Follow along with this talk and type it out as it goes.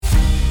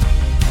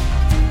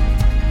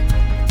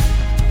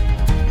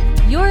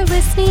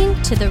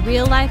listening to the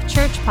Real Life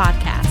Church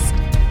podcast.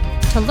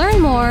 To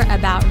learn more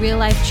about Real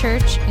Life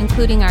Church,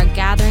 including our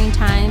gathering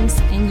times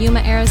in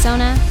Yuma,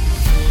 Arizona,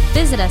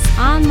 visit us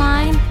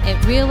online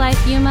at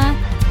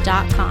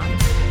reallifeyuma.com.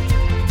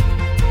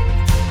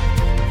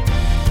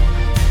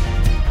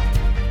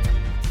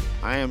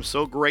 I am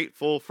so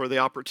grateful for the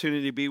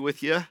opportunity to be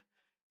with you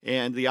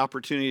and the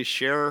opportunity to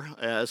share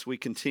as we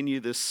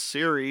continue this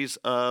series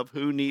of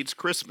Who Needs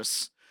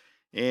Christmas.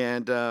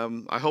 And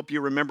I hope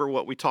you remember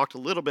what we talked a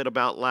little bit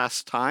about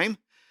last time.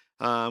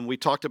 We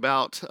talked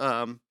about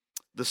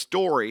the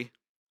story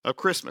of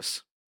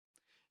Christmas.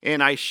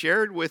 And I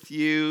shared with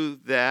you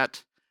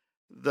that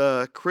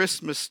the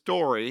Christmas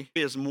story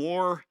is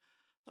more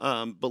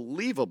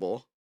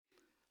believable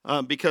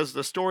because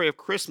the story of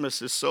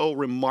Christmas is so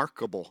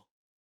remarkable.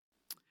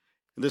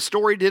 The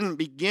story didn't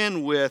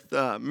begin with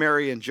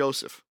Mary and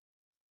Joseph,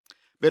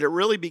 but it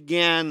really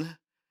began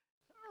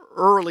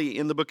early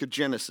in the book of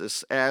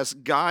Genesis as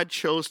God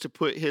chose to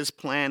put his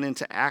plan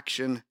into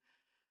action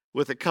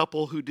with a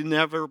couple who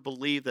never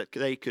believed that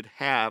they could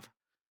have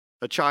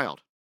a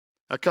child,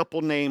 a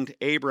couple named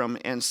Abram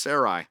and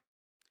Sarai.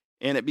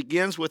 And it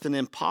begins with an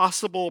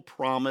impossible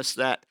promise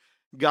that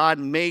God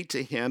made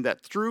to him,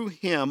 that through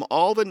him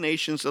all the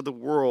nations of the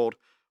world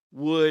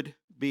would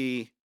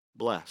be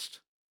blessed.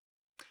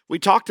 We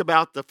talked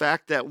about the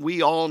fact that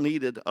we all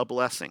needed a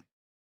blessing.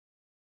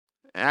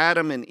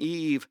 Adam and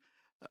Eve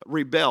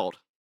rebelled.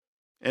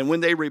 And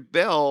when they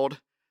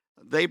rebelled,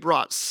 they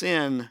brought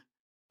sin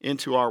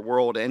into our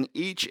world. And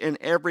each and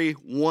every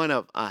one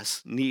of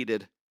us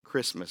needed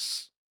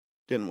Christmas,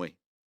 didn't we?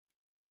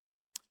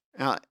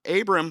 Now,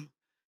 Abram,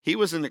 he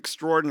was an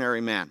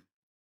extraordinary man.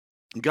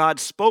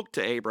 God spoke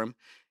to Abram,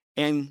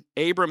 and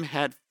Abram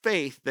had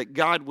faith that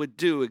God would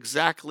do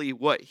exactly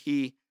what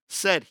he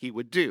said he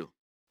would do.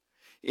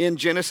 In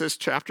Genesis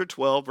chapter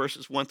 12,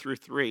 verses 1 through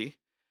 3,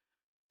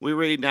 we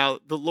read, "Now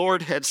the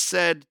Lord had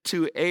said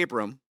to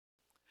Abram,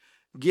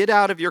 'Get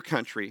out of your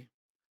country,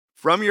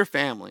 from your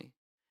family,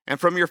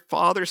 and from your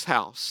father's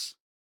house,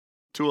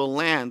 to a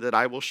land that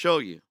I will show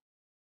you.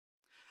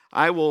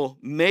 I will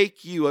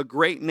make you a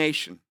great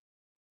nation,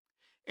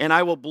 and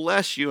I will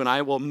bless you, and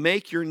I will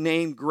make your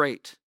name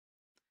great,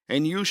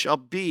 and you shall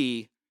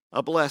be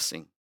a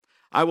blessing.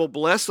 I will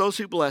bless those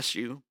who bless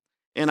you,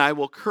 and I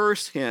will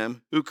curse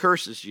him who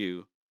curses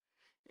you,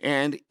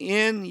 and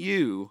in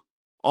you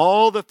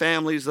all the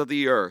families of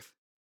the earth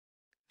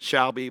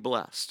shall be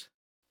blessed.'"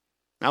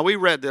 Now, we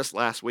read this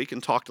last week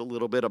and talked a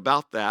little bit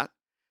about that,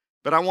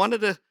 but I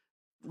wanted to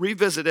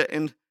revisit it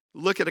and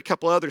look at a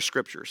couple other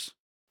scriptures.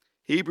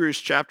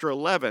 Hebrews chapter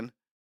 11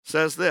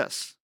 says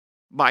this,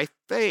 "By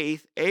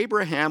faith,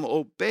 Abraham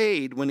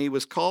obeyed when he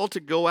was called to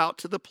go out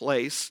to the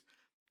place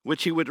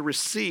which he would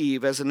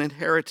receive as an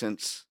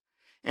inheritance.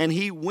 And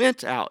he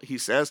went out," he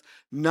says,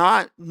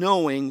 "not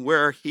knowing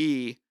where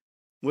he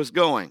was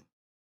going."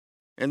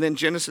 And then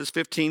Genesis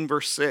 15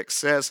 verse 6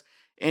 says,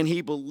 "And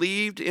he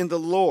believed in the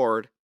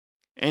Lord,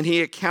 and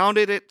he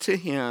accounted it to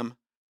him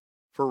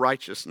for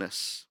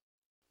righteousness."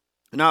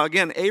 Now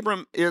again,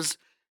 Abram is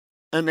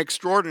an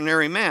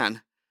extraordinary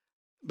man,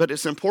 but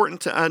it's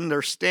important to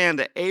understand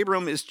that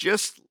Abram is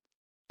just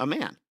a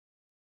man.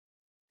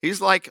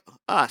 He's like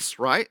us,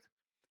 right?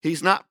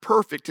 He's not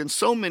perfect in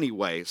so many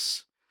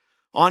ways.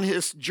 On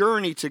his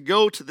journey to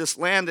go to this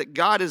land that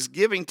God is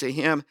giving to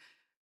him,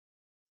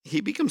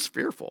 he becomes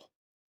fearful.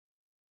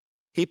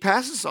 He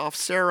passes off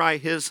Sarai,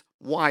 his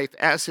wife,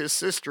 as his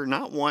sister,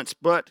 not once,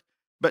 but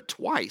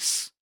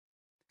twice.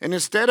 And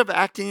instead of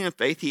acting in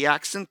faith, he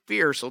acts in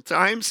fear. So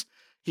times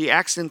he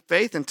acts in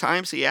faith, and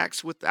times he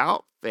acts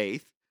without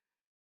faith.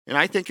 And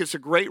I think it's a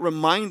great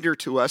reminder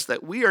to us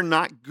that we are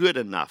not good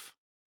enough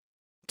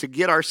to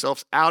get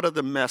ourselves out of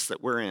the mess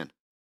that we're in.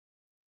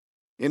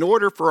 In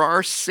order for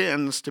our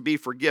sins to be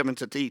forgiven,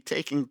 to be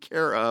taken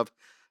care of,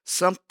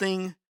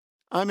 something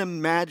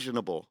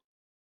unimaginable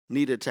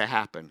needed to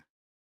happen.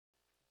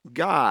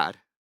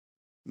 God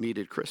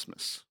needed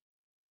Christmas.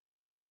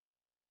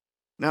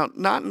 Now,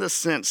 not in the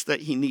sense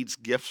that he needs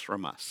gifts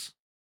from us,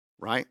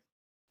 right?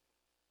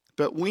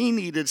 But we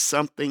needed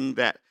something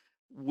that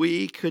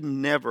we could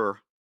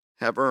never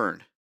have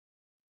earned.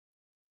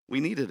 We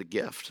needed a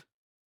gift.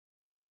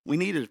 We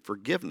needed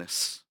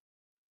forgiveness.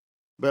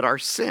 But our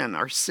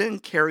sin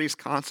carries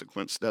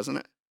consequence, doesn't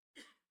it?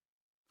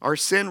 Our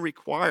sin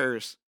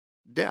requires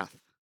death.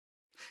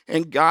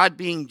 And God,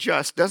 being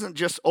just, doesn't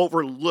just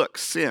overlook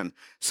sin.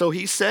 So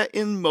he set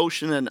in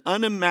motion an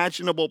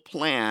unimaginable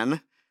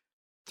plan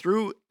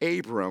through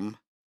Abram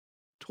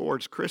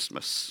towards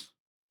Christmas.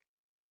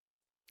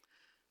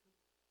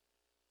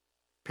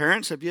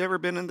 Parents, have you ever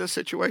been in this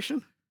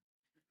situation?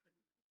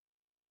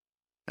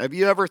 Have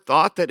you ever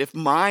thought that if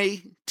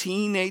my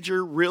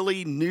teenager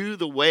really knew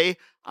the way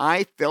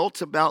I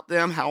felt about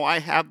them, how I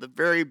have the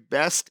very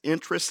best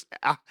interest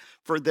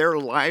for their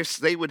lives,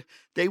 they would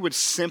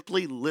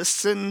simply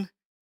listen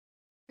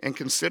and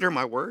consider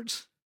my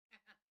words?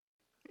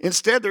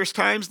 Instead, there's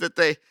times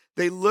that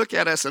They look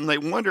at us and they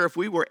wonder if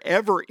we were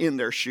ever in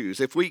their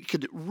shoes, if we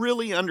could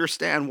really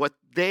understand what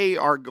they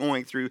are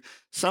going through.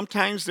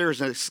 Sometimes there's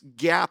this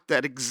gap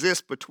that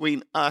exists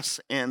between us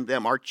and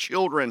them, our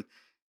children,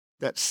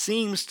 that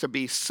seems to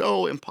be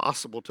so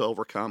impossible to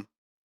overcome.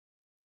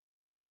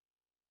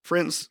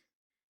 Friends,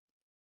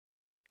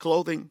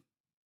 clothing,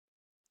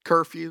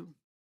 curfew,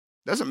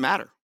 doesn't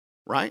matter,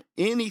 right?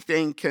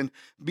 Anything can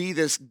be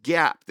this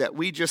gap that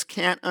we just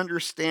can't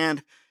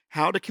understand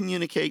how to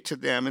communicate to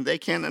them, and they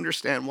can't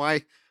understand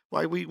why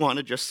we want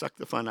to just suck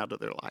the fun out of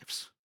their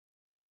lives.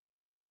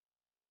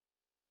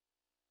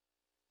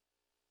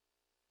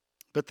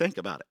 But think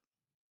about it.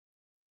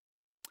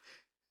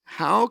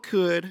 How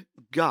could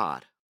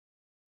God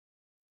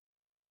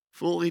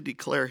fully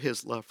declare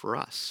his love for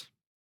us?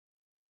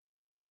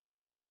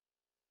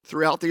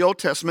 Throughout the Old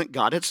Testament,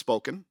 God had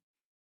spoken.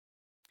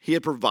 He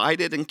had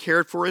provided and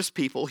cared for his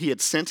people. He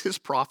had sent his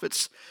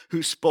prophets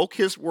who spoke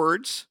his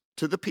words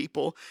to the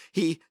people.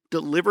 He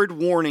delivered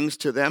warnings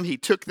to them. He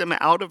took them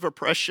out of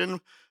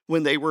oppression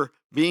when they were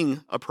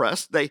being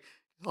oppressed. They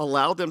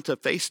allowed them to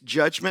face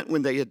judgment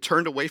when they had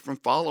turned away from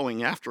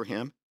following after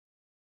him.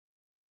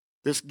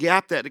 This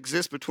gap that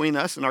exists between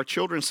us and our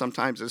children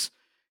sometimes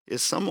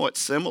is somewhat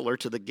similar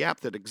to the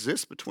gap that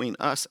exists between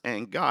us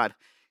and God.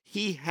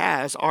 He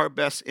has our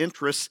best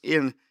interests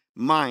in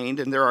mind,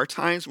 and there are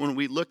times when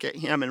we look at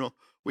him and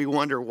we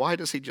wonder, why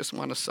does he just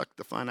want to suck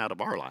the fun out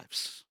of our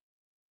lives?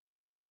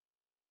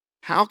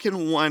 How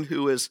can one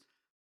who is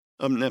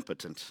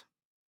omnipotent,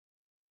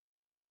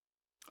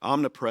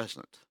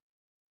 omnipresent,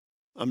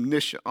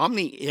 omniscient,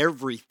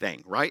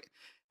 omni-everything, right?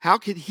 How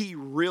could he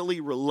really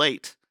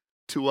relate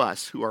to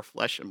us who are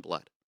flesh and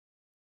blood?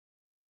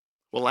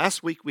 Well,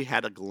 last week we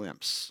had a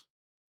glimpse.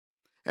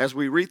 As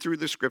we read through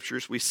the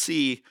scriptures, we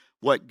see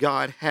what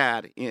God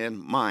had in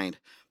mind.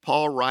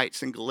 Paul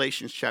writes in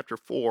Galatians chapter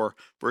 4,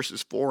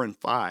 verses 4 and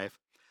 5,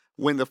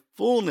 when the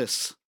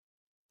fullness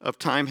of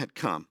time had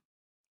come,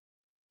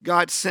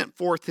 God sent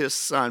forth his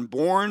Son,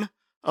 born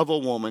of a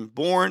woman,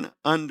 born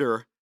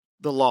under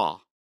the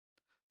law,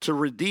 to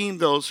redeem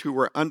those who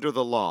were under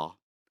the law,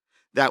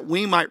 that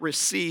we might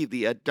receive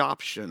the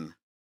adoption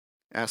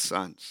as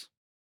sons.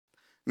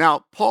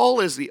 Now, Paul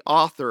is the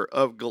author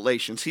of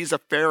Galatians. He's a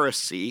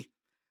Pharisee.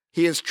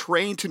 He is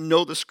trained to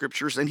know the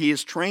scriptures, and he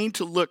is trained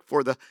to look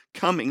for the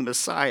coming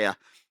Messiah.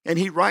 And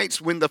he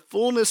writes, when the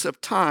fullness of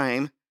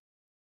time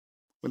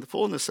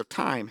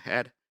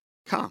had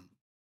come.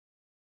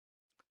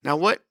 Now,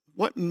 what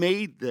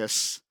made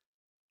this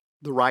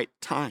the right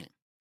time?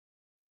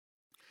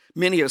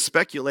 Many have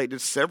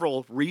speculated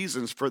several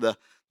reasons for the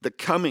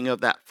coming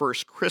of that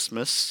first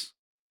Christmas.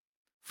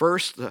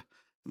 First,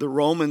 the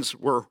Romans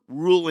were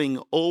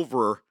ruling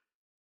over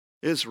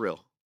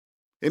Israel.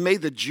 It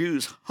made the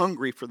Jews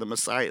hungry for the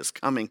Messiah's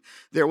coming.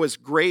 There was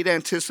great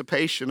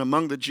anticipation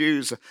among the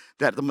Jews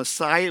that the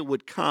Messiah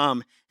would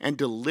come and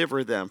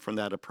deliver them from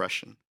that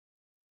oppression.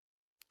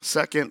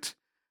 Second,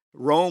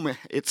 Rome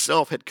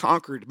itself had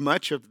conquered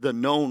much of the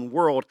known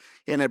world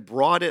and had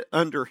brought it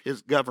under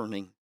his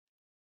governing.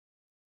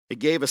 It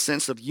gave a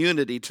sense of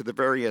unity to the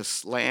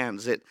various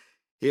lands.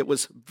 It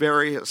was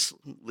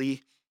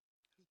variously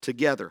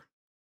together.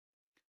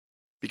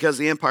 Because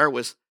the empire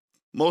was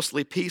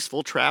mostly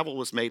peaceful, travel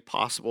was made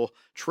possible,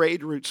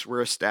 trade routes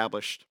were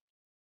established.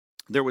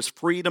 There was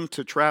freedom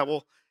to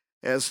travel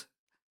as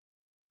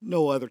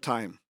no other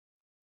time.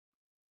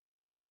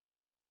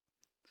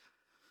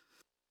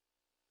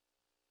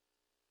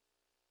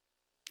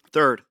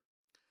 Third,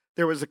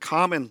 there was a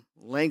common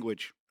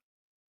language.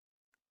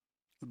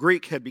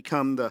 Greek had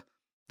become the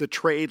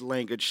trade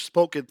language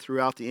spoken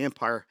throughout the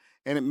empire,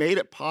 and it made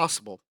it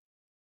possible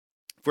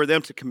for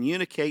them to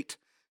communicate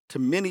to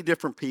many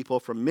different people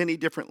from many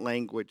different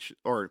language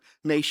or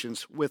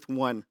nations with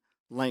one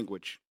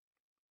language.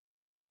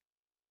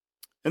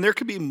 And there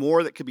could be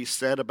more that could be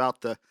said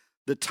about the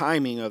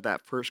timing of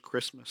that first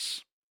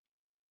Christmas.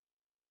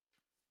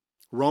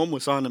 Rome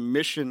was on a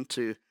mission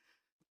to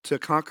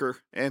conquer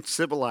and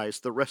civilize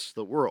the rest of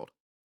the world.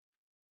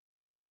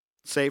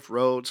 Safe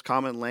roads,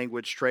 common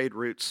language, trade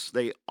routes,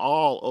 they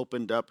all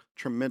opened up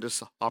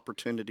tremendous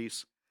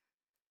opportunities.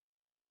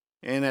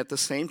 And at the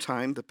same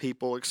time, the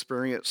people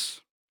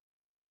experienced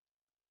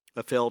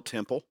a failed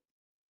temple.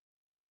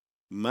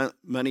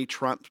 Money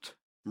trumped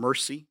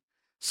mercy.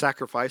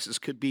 Sacrifices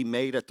could be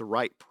made at the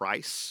right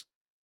price,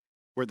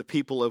 where the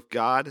people of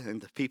God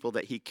and the people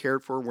that he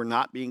cared for were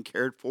not being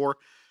cared for,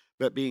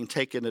 but being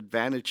taken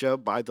advantage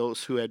of by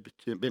those who had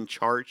been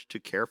charged to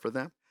care for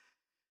them.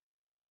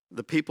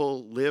 The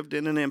people lived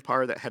in an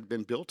empire that had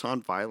been built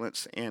on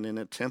violence and in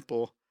a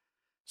temple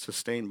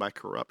sustained by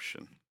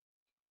corruption.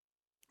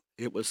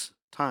 It was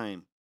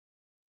time,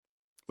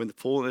 when the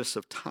fullness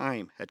of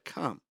time had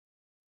come,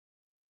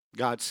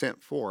 God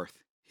sent forth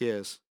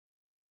his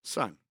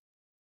Son.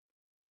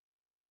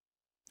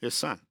 His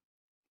Son.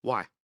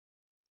 Why?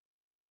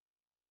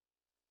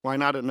 Why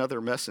not another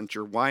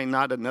messenger? Why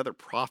not another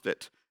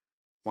prophet?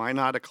 Why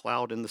not a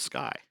cloud in the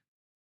sky?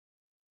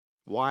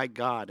 Why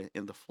God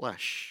in the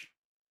flesh?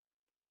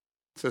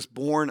 It says,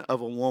 born of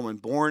a woman,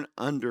 born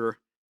under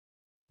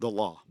the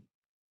law.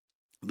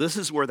 This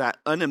is where that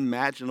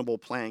unimaginable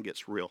plan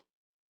gets real.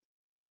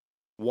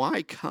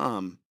 Why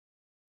come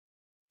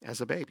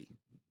as a baby?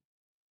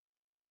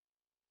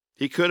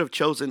 He could have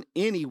chosen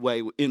any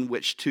way in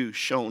which to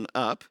shown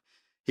up.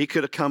 He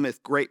could have come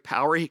with great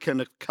power. He could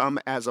have come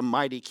as a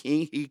mighty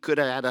king. He could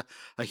have had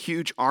a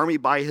huge army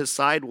by his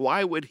side.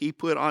 Why would he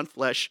put on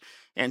flesh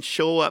and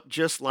show up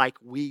just like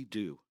we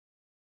do?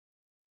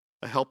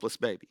 A helpless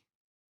baby.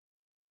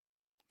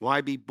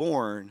 Why be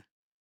born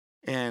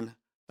and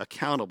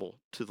accountable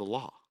to the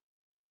law?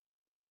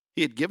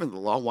 He had given the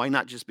law. Why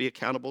not just be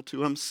accountable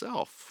to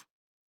himself?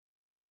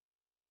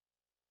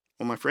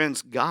 Well, my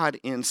friends, God,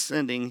 in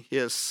sending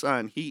his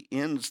son, he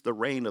ends the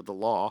reign of the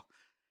law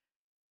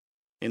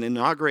and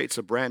inaugurates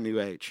a brand new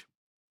age.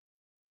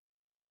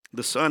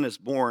 The son is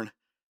born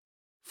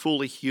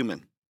fully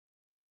human,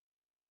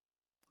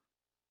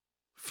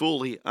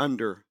 fully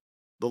under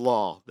the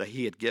law that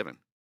he had given.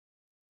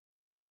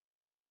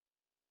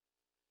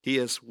 He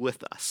is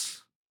with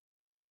us.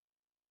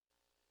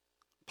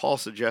 Paul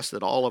suggests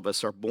that all of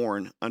us are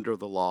born under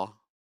the law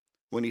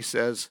when he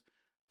says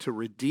to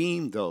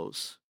redeem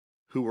those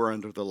who were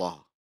under the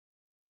law,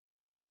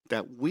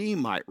 that we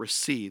might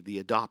receive the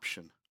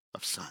adoption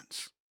of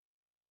sons.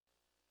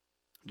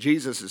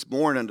 Jesus is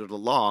born under the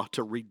law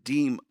to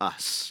redeem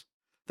us.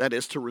 That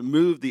is, to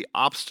remove the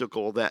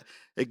obstacle that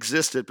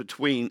existed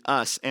between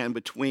us and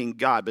between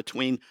God,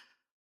 between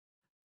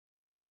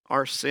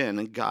our sin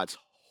and God's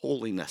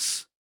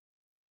holiness,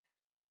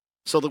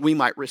 so that we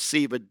might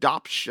receive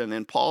adoption.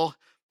 And Paul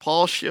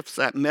shifts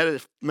that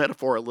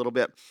metaphor a little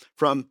bit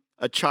from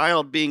a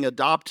child being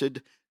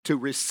adopted to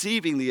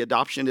receiving the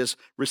adoption is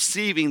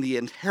receiving the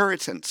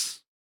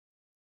inheritance,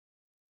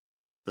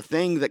 the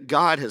thing that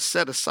God has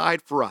set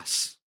aside for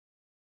us.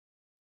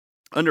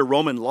 Under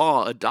Roman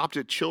law,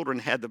 adopted children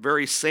had the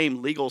very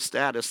same legal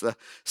status, the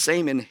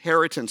same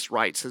inheritance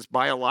rights as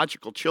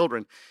biological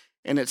children.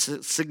 And it's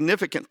a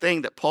significant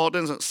thing that Paul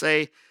doesn't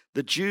say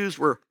the Jews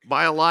were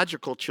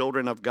biological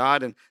children of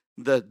God and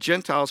the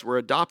Gentiles were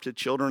adopted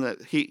children.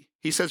 That he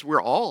says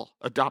we're all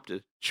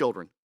adopted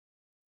children.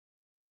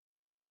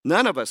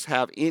 None of us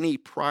have any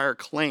prior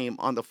claim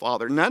on the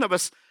Father. None of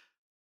us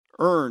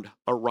earned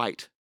a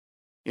right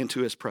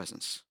into his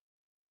presence.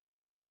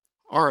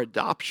 Our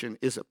adoption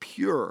is a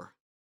pure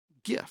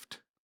gift.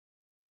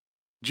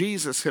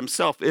 Jesus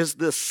himself is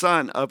the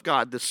Son of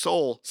God, the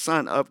sole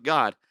Son of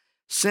God,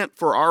 sent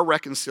for our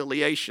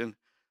reconciliation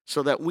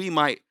so that we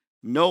might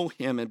know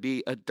him and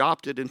be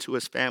adopted into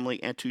his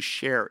family and to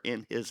share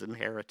in his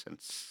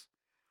inheritance.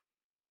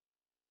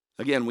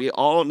 Again, we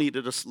all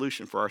needed a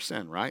solution for our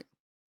sin, right?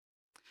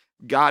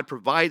 God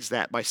provides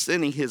that by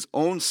sending his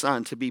own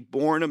son to be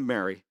born of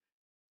Mary,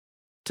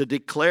 to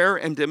declare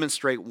and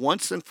demonstrate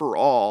once and for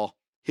all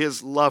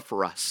his love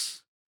for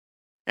us,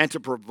 and to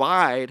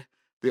provide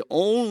the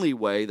only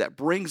way that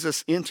brings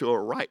us into a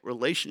right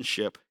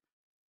relationship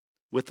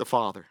with the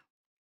Father.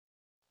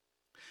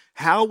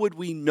 How would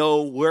we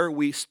know where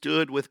we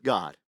stood with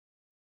God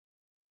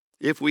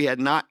if he had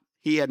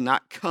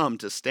not come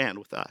to stand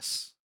with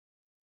us?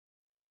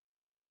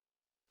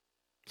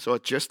 So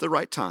at just the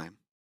right time,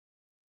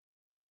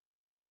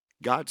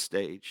 God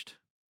staged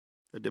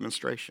a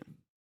demonstration.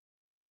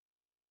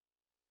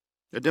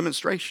 A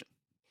demonstration.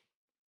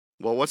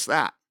 Well, what's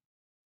that?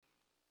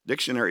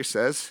 Dictionary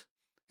says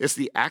it's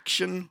the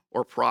action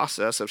or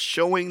process of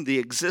showing the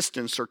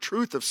existence or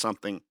truth of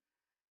something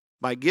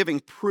by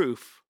giving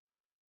proof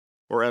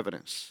or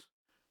evidence.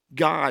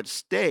 God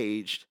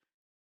staged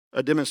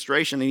a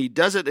demonstration, and he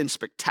does it in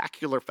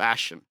spectacular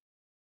fashion.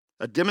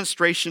 A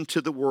demonstration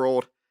to the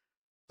world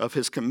of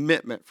his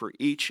commitment for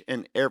each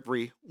and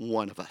every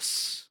one of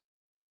us.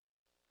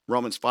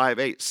 Romans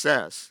 5:8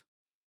 says,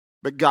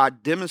 but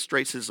God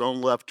demonstrates his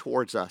own love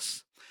towards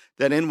us,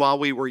 that in while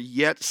we were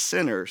yet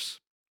sinners,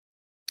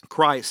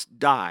 Christ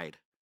died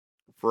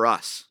for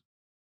us.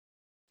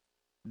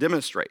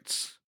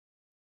 Demonstrates.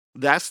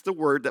 That's the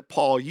word that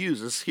Paul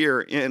uses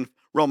here in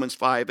Romans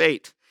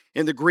 5:8.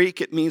 In the Greek,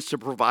 it means to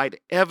provide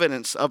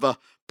evidence of a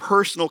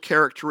personal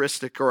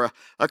characteristic or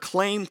a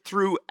claim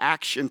through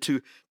action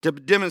to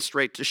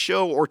demonstrate, to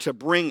show, or to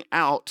bring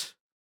out.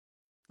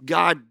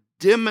 God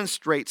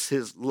demonstrates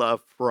his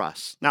love for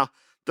us. Now,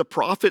 the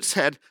prophets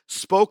had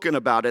spoken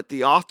about it.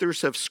 The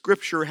authors of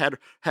Scripture had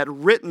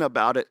written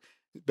about it.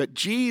 But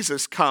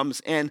Jesus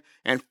comes and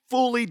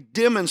fully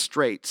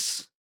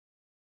demonstrates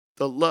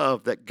the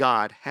love that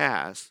God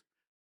has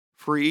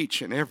for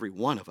each and every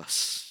one of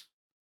us.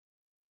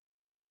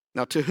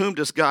 Now, to whom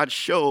does God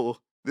show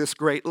this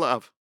great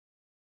love?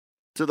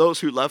 To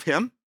those who love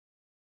him?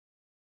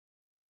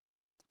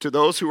 To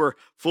those who are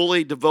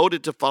fully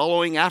devoted to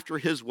following after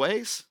his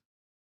ways?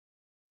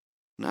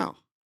 No.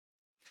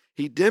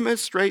 He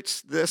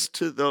demonstrates this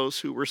to those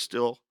who were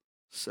still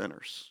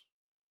sinners.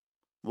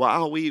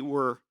 While we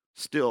were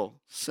still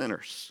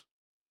sinners.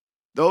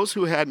 Those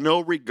who had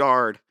no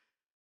regard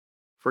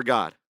for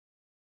God.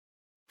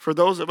 For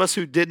those of us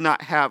who did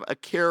not have a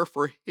care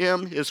for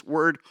him, his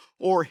word,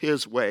 or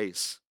his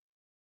ways.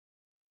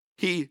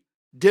 He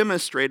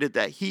demonstrated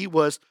that he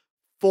was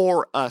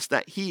for us,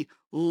 that he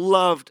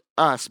loved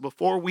us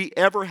before we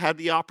ever had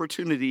the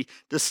opportunity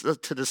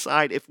to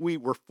decide if we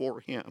were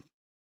for him.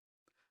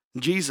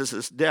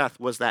 Jesus' death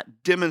was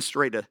that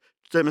demonstration,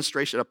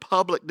 a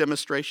public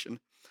demonstration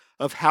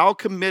of how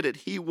committed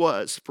he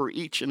was for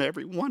each and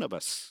every one of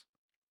us.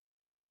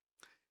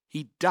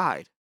 He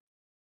died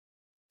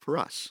for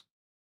us.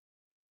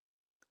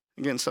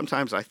 Again,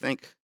 sometimes I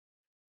think,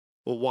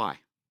 well, why?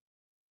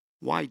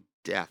 Why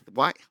death?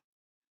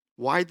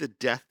 Why the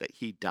death that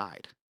he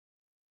died?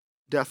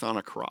 Death on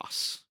a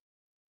cross.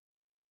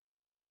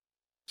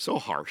 So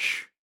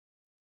harsh.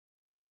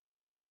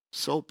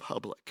 So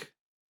public.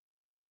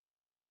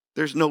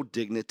 There's no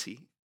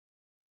dignity.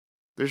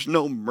 There's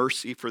no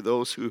mercy for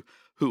those who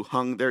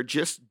hung there,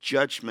 just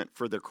judgment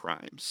for their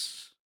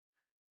crimes.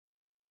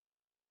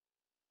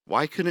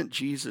 Why couldn't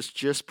Jesus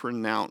just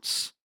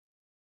pronounce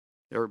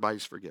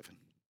everybody's forgiven?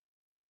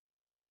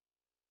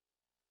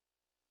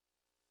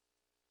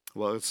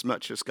 Well, as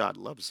much as God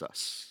loves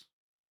us,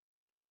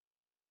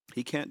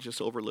 he can't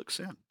just overlook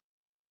sin.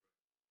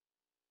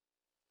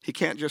 He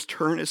can't just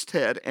turn his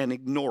head and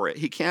ignore it.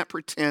 He can't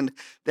pretend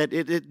that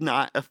it did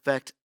not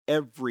affect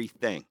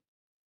everything.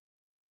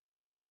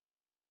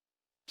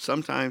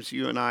 Sometimes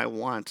you and I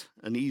want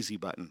an easy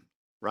button,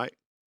 right?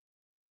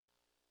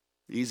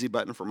 Easy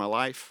button for my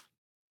life.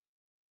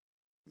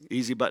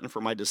 Easy button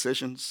for my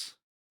decisions.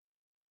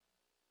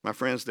 My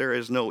friends, there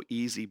is no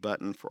easy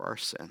button for our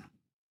sin.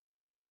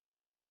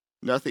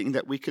 Nothing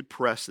that we could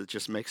press that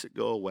just makes it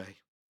go away.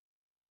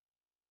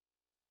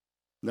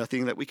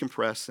 Nothing that we can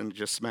press and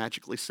just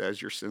magically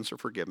says your sins are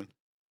forgiven.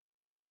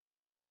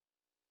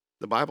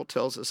 The Bible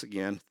tells us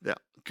again that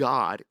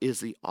God is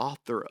the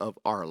author of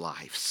our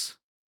lives.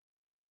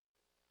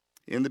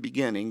 In the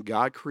beginning,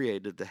 God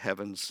created the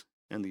heavens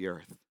and the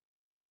earth.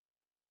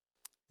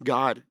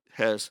 God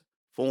has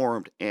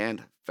formed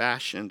and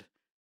fashioned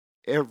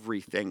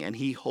everything, and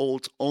he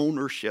holds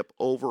ownership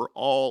over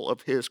all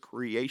of his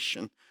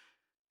creation.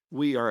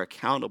 We are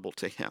accountable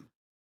to him.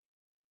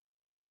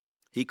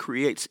 He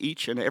creates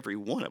each and every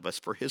one of us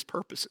for his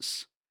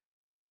purposes.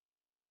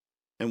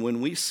 And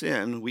when we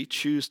sin, we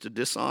choose to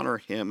dishonor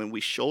him, and we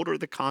shoulder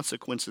the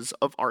consequences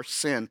of our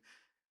sin,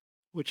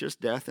 which is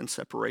death and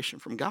separation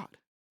from God.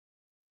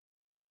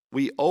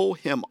 We owe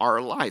him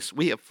our lives.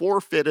 We have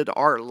forfeited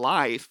our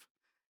life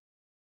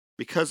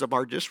because of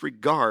our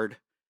disregard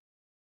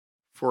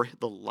for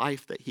the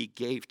life that he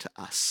gave to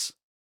us.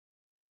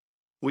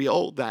 We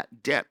owe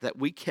that debt that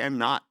we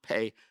cannot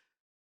pay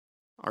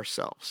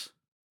ourselves.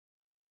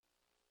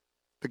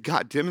 But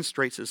God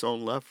demonstrates his own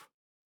love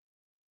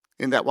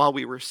in that while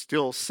we were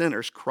still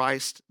sinners,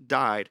 Christ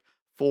died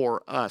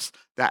for us.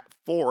 That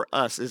for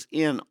us is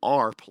in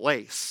our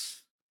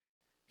place.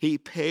 He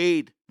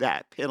paid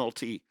that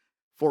penalty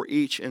for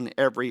each and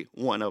every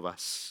one of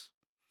us.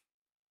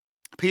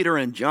 Peter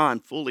and John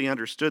fully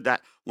understood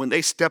that when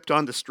they stepped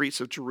on the streets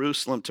of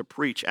Jerusalem to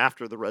preach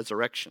after the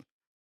resurrection.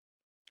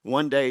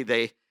 One day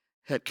they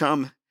had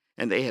come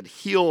and they had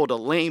healed a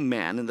lame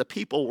man, and the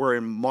people were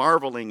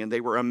marveling and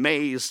they were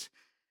amazed.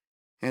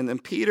 And then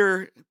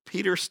Peter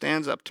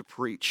stands up to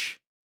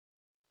preach.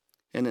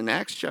 And in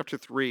Acts chapter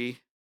 3,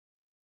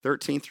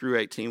 13 through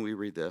 18, we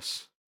read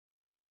this.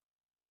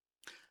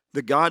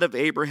 The God of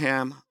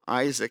Abraham,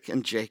 Isaac,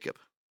 and Jacob,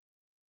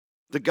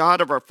 the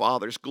God of our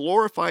fathers,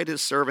 glorified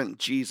his servant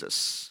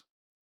Jesus,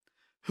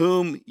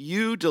 whom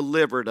you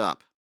delivered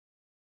up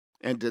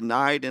and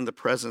denied in the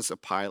presence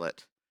of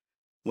Pilate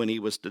when he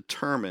was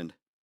determined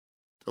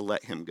to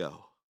let him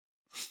go.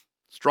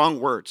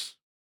 Strong words.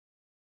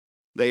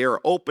 They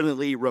are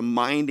openly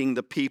reminding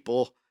the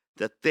people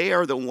that they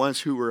are the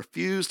ones who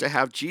refused to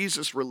have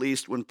Jesus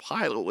released when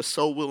Pilate was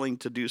so willing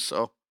to do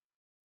so.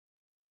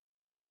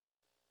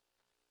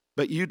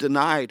 But you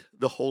denied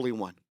the Holy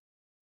One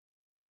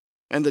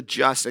and the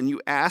just, and you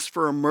asked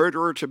for a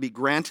murderer to be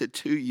granted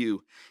to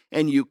you,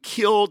 and you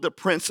killed the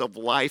Prince of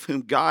Life,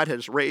 whom God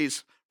has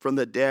raised from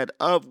the dead,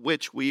 of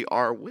which we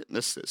are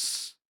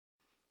witnesses.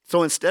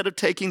 So instead of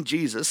taking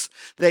Jesus,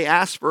 they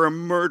asked for a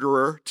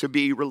murderer to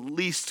be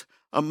released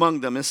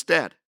among them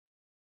instead.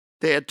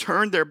 They had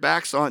turned their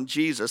backs on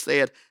Jesus. They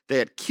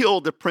had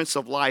killed the Prince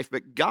of Life,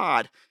 but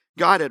God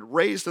had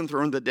raised him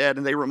from the dead,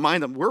 and they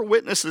remind them, we're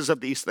witnesses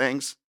of these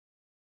things.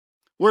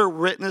 We're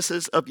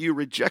witnesses of you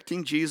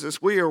rejecting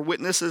Jesus. We are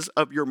witnesses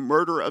of your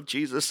murder of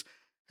Jesus,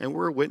 and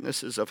we're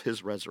witnesses of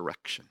his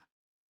resurrection.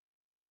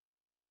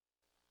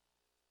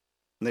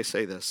 And they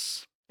say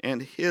this,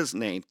 and his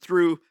name,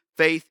 through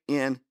faith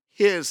in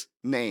his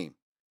name,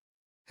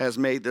 has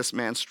made this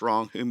man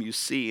strong, whom you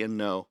see and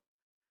know.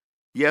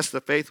 Yes, the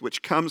faith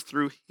which comes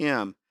through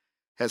him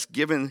has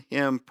given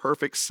him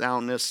perfect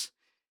soundness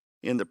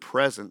in the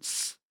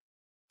presence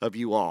of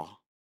you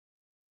all.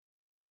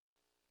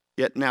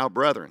 Yet now,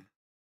 brethren,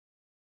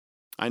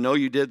 I know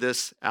you did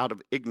this out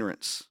of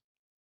ignorance,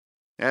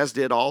 as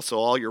did also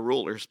all your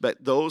rulers,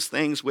 but those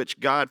things which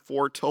God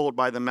foretold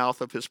by the mouth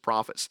of his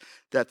prophets,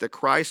 that the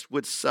Christ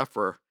would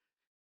suffer,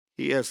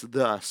 he has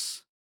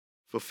thus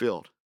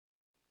fulfilled.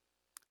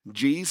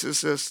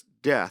 Jesus'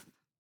 death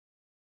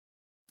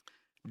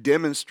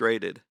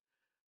demonstrated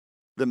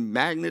the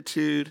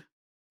magnitude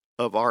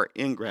of our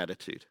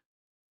ingratitude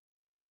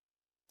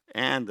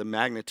and the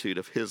magnitude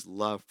of his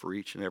love for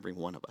each and every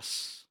one of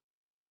us.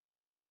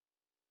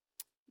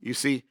 You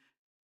see,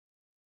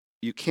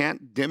 you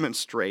can't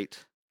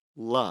demonstrate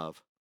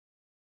love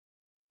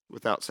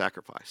without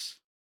sacrifice.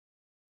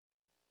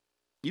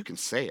 You can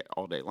say it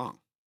all day long,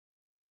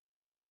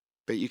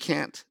 but you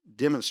can't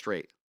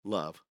demonstrate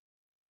love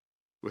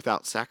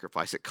without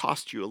sacrifice. It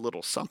costs you a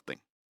little something.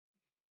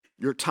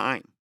 Your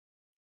time,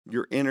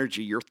 your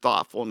energy, your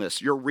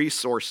thoughtfulness, your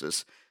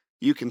resources.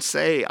 You can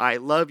say, I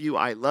love you,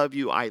 I love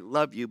you, I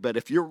love you, but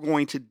if you're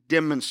going to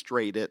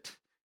demonstrate it,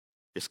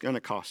 it's going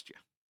to cost you.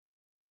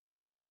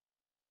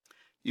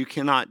 You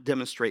cannot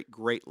demonstrate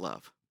great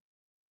love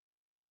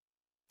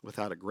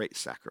without a great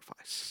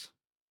sacrifice.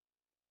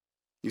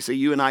 You see,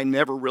 you and I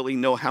never really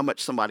know how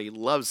much somebody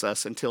loves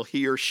us until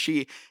he or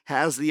she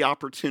has the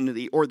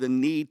opportunity or the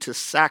need to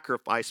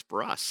sacrifice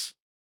for us.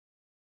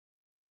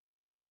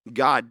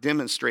 God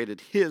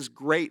demonstrated his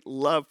great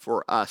love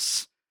for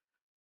us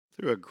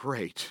through a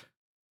great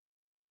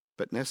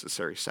but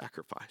necessary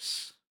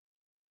sacrifice.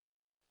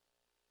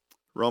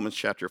 Romans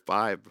chapter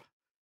 5,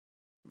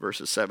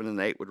 verses 7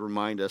 and 8 would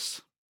remind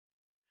us,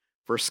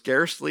 for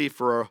scarcely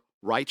for a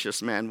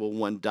righteous man will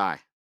one die.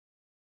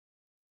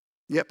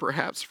 Yet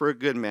perhaps for a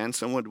good man,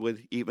 someone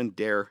would even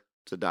dare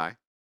to die.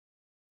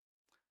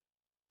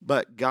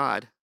 But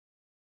God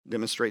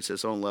demonstrates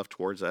his own love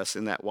towards us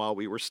in that while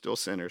we were still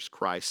sinners,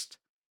 Christ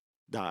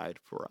died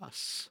for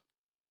us.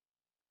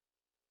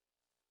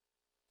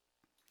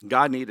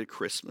 God needed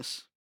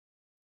Christmas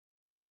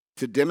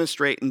to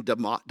demonstrate and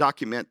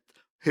document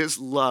his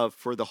love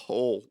for the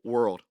whole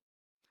world.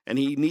 And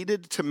he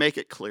needed to make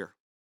it clear,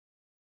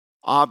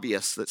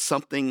 obvious, that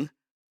something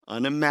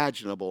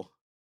unimaginable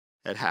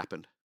had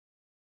happened.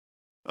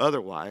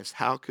 Otherwise,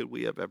 how could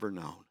we have ever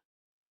known?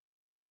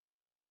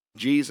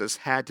 Jesus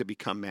had to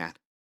become man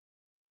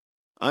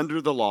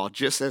under the law,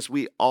 just as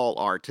we all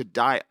are, to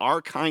die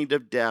our kind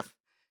of death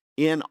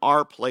in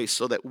our place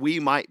so that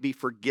we might be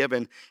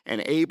forgiven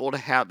and able to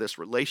have this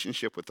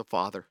relationship with the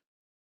Father.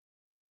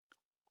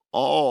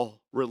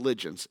 All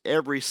religions,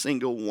 every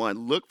single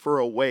one, look for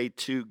a way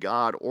to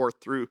God or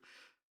through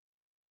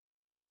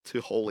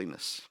to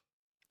holiness,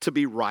 to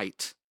be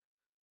right.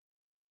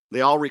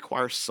 They all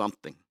require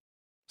something,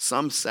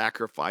 some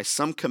sacrifice,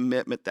 some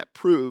commitment that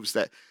proves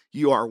that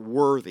you are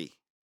worthy.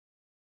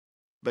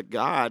 But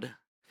God,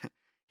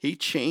 he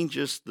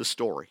changes the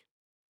story.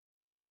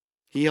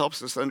 He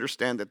helps us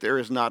understand that there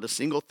is not a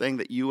single thing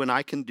that you and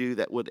I can do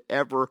that would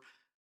ever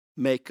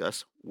make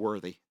us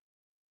worthy.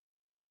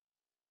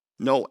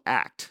 No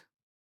act,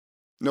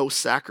 no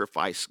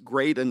sacrifice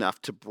great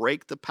enough to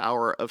break the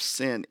power of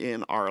sin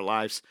in our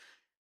lives.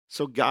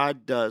 So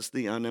God does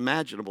the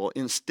unimaginable.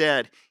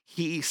 Instead,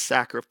 he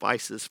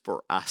sacrifices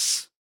for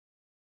us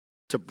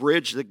to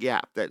bridge the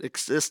gap that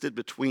existed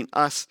between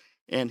us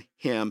and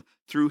him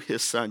through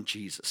his son,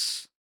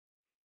 Jesus.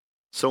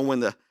 So when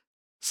the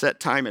set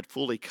time had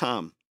fully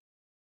come,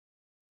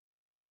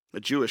 the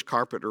Jewish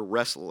carpenter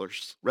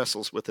wrestles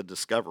with a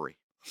discovery.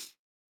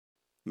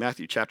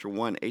 Matthew chapter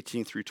 1,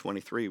 18 through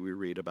 23, we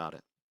read about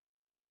it.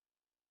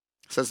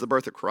 It says the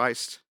birth of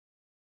Christ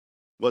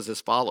was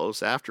as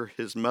follows. After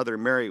his mother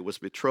Mary was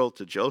betrothed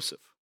to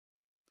Joseph,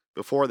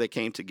 before they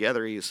came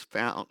together,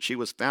 she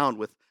was found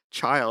with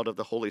child of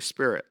the Holy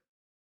Spirit.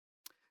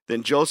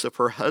 Then Joseph,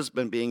 her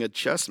husband, being a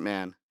just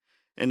man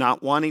and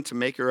not wanting to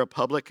make her a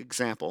public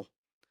example,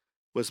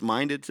 was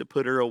minded to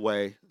put her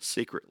away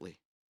secretly.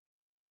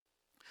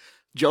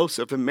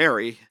 Joseph and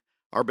Mary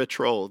are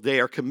betrothed.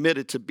 They are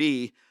committed to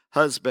be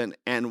husband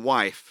and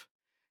wife.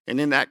 And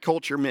in that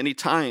culture, many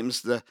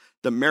times the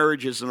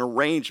marriage is an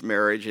arranged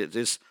marriage. It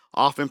is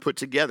often put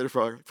together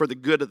for the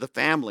good of the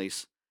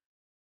families.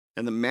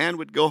 And the man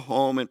would go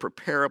home and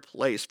prepare a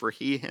place for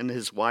he and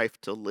his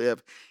wife to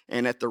live.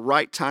 And at the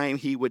right time,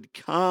 he would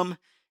come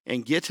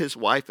and get his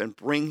wife and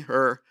bring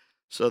her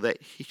so that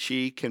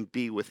she can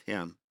be with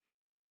him.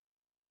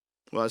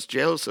 Well, as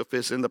Joseph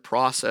is in the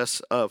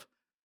process of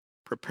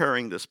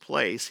preparing this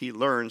place, he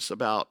learns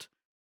about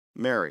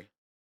Mary.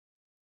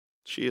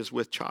 She is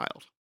with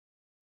child.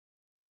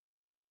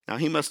 Now,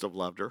 he must have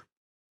loved her.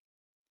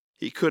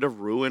 He could have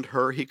ruined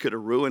her. He could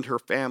have ruined her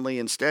family.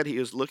 Instead, he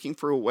was looking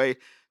for a way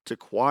to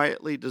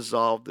quietly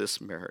dissolve this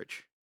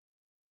marriage.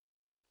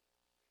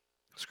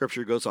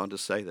 Scripture goes on to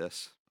say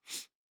this.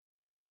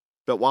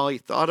 But while he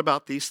thought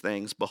about these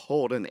things,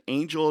 behold, an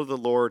angel of the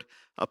Lord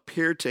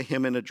appeared to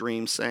him in a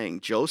dream,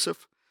 saying,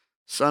 Joseph,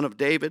 son of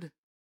David,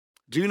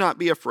 do not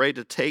be afraid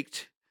to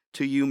take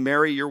to you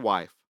Mary your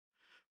wife,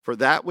 for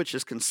that which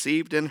is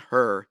conceived in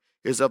her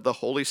is of the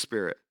Holy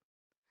Spirit,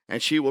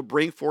 and she will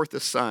bring forth a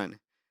son,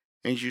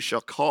 and you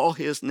shall call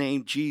his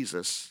name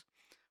Jesus,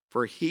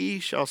 for he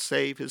shall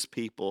save his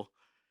people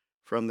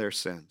from their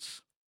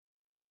sins.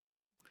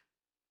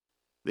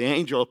 The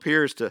angel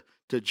appears to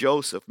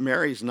Joseph.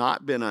 Mary's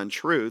not been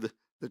untrue,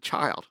 the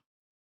child.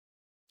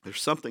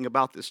 There's something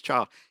about this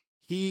child.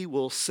 He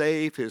will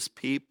save his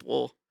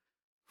people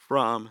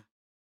from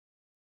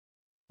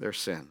their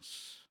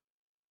sins.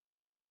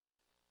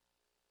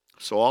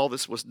 So all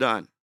this was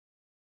done,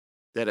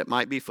 that it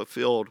might be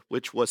fulfilled,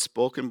 which was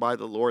spoken by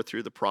the Lord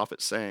through the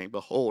prophet, saying,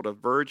 Behold, a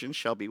virgin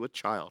shall be with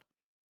child,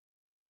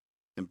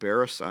 and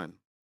bear a son,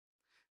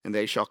 and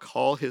they shall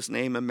call his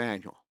name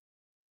Emmanuel,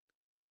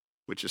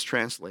 which is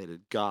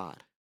translated,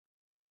 God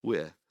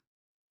with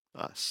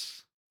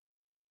us.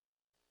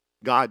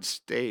 God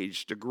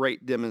staged a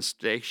great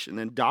demonstration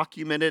and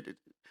documented it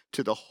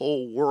to the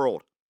whole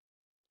world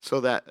so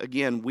that,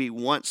 again, we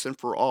once and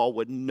for all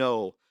would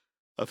know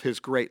of his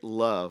great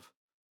love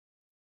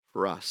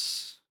for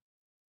us.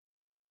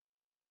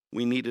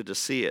 We needed to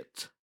see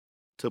it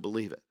to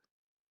believe it.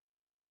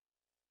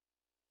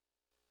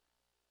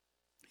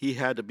 He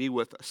had to be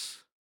with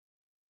us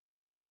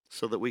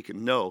so that we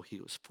can know he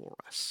was for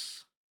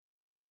us.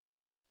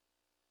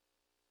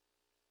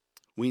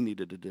 We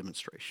needed a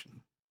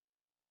demonstration.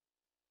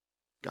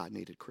 God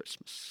needed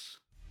Christmas.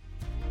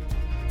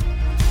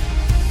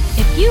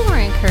 If you were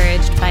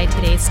encouraged by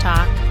today's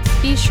talk,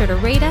 be sure to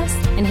rate us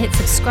and hit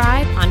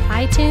subscribe on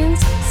iTunes,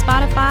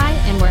 Spotify,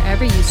 and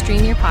wherever you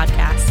stream your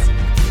podcasts.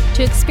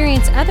 To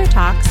experience other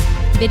talks,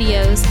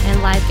 videos,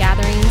 and live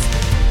gatherings,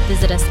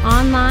 visit us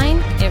online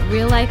at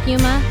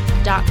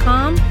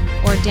reallifeyuma.com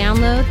or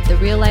download the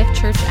Real Life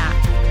Church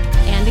app.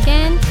 And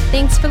again,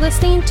 thanks for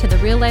listening to the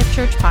Real Life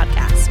Church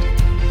podcast.